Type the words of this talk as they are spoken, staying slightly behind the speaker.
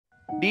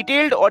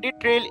Detailed audit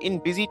trail in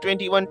Busy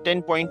 21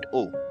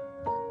 10.0.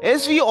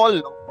 As we all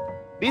know,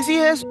 Busy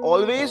has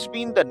always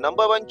been the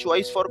number one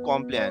choice for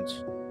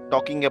compliance.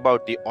 Talking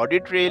about the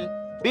audit trail,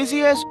 Busy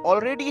has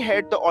already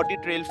had the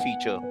audit trail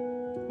feature.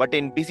 But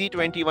in Busy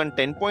 21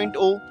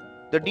 10.0,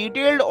 the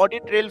detailed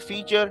audit trail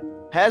feature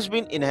has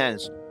been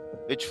enhanced,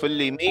 which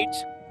fully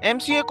meets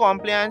MCA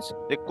compliance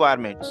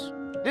requirements.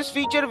 This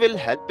feature will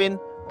help in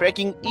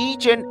tracking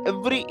each and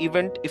every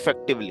event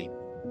effectively.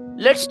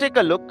 Let's take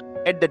a look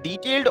at the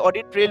detailed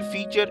audit trail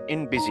feature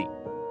in Busy.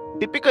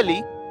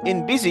 Typically,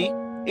 in Busy,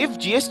 if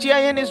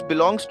GSTIN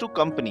belongs to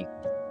company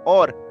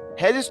or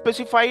has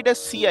specified a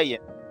CIN,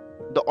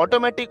 the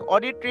automatic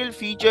audit trail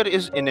feature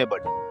is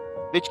enabled,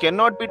 which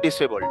cannot be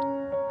disabled.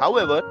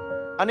 However,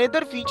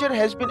 another feature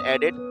has been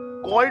added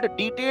called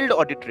detailed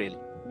audit trail,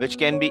 which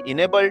can be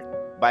enabled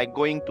by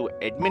going to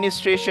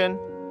Administration,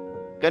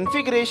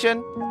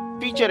 Configuration,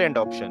 Feature and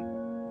Option.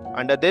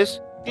 Under this,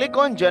 click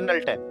on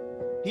Journal tab.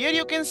 Here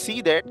you can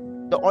see that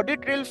the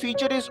audit trail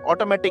feature is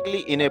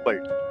automatically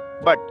enabled.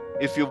 But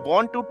if you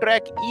want to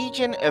track each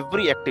and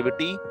every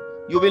activity,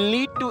 you will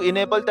need to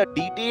enable the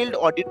detailed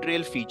audit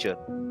trail feature.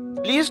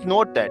 Please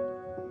note that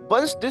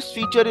once this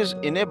feature is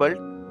enabled,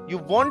 you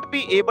won't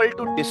be able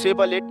to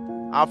disable it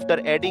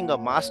after adding a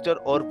master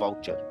or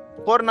voucher.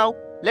 For now,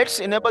 let's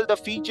enable the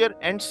feature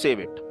and save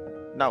it.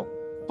 Now,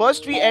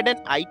 first we add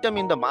an item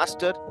in the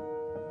master,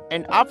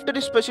 and after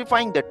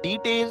specifying the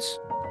details,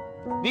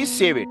 we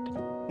save it.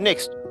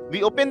 Next,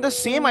 we open the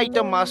same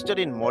item master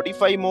in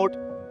modify mode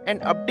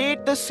and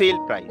update the sale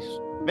price.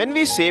 When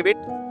we save it,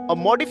 a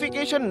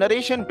modification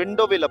narration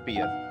window will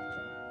appear,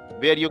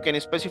 where you can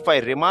specify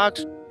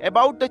remarks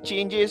about the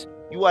changes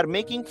you are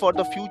making for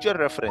the future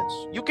reference.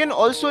 You can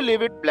also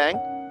leave it blank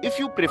if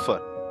you prefer.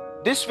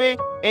 This way,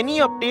 any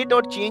update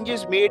or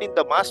changes made in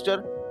the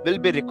master will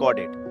be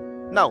recorded.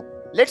 Now,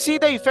 let's see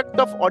the effect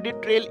of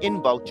audit trail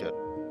in voucher.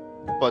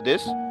 For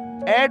this,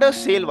 add a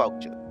sale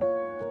voucher.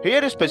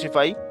 Here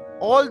specify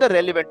all the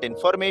relevant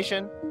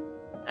information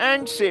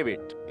and save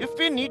it. If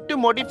we need to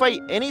modify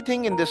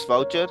anything in this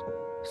voucher,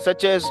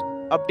 such as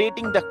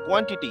updating the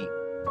quantity,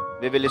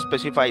 we will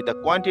specify the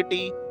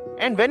quantity,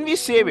 and when we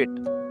save it,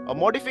 a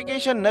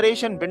modification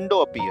narration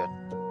window appears.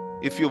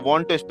 If you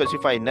want to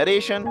specify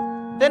narration,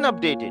 then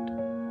update it.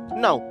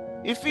 Now,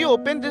 if we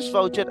open this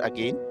voucher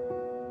again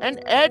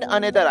and add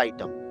another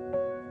item,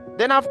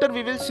 then after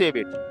we will save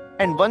it,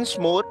 and once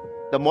more,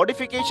 the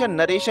modification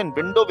narration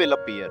window will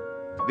appear,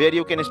 where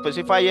you can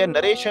specify a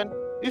narration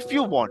if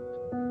you want.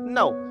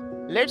 Now,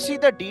 let's see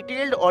the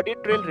detailed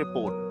audit trail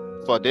report.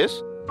 For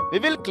this, we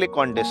will click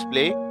on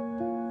Display,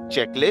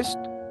 Checklist,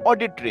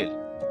 Audit Trail,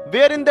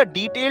 where in the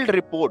detailed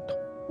report,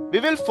 we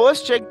will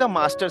first check the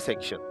master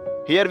section.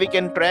 Here we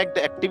can track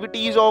the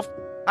activities of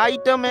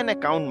item and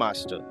account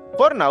master.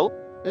 For now,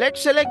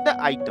 let's select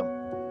the item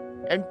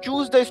and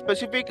choose the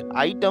specific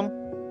item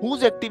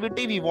whose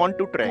activity we want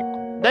to track.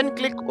 Then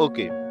click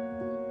OK.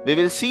 We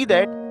will see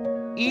that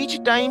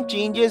each time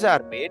changes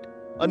are made,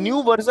 a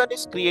new version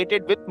is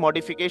created with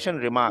modification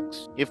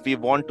remarks. If we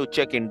want to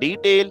check in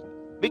detail,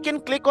 we can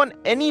click on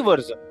any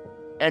version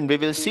and we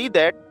will see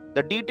that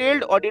the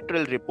detailed audit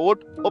trail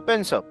report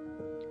opens up,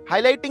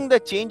 highlighting the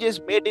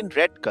changes made in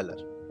red color.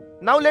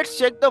 Now let's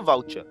check the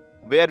voucher,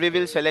 where we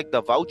will select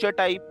the voucher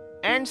type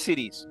and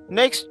series.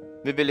 Next,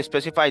 we will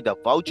specify the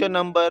voucher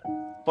number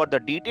for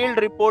the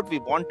detailed report we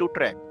want to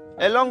track,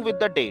 along with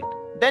the date.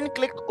 Then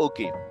click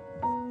OK.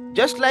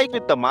 Just like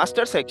with the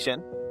master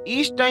section,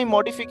 each time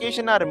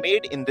modifications are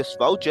made in this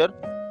voucher,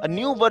 a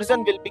new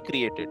version will be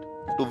created.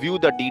 To view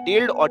the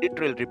detailed audit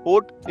trail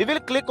report, we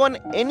will click on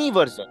any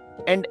version,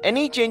 and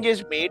any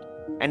changes made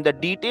and the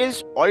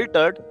details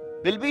altered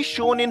will be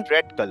shown in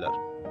red color.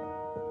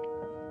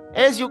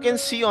 As you can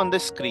see on the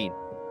screen,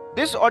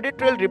 this audit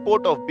trail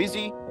report of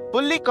Busy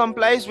fully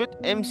complies with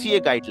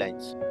MCA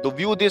guidelines. To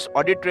view this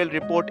audit trail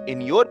report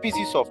in your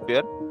Busy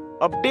software,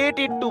 update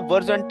it to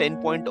version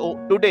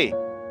 10.0 today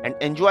and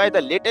enjoy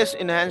the latest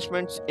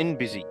enhancements in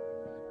Busy.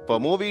 For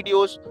more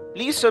videos,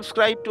 please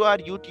subscribe to our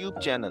YouTube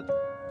channel.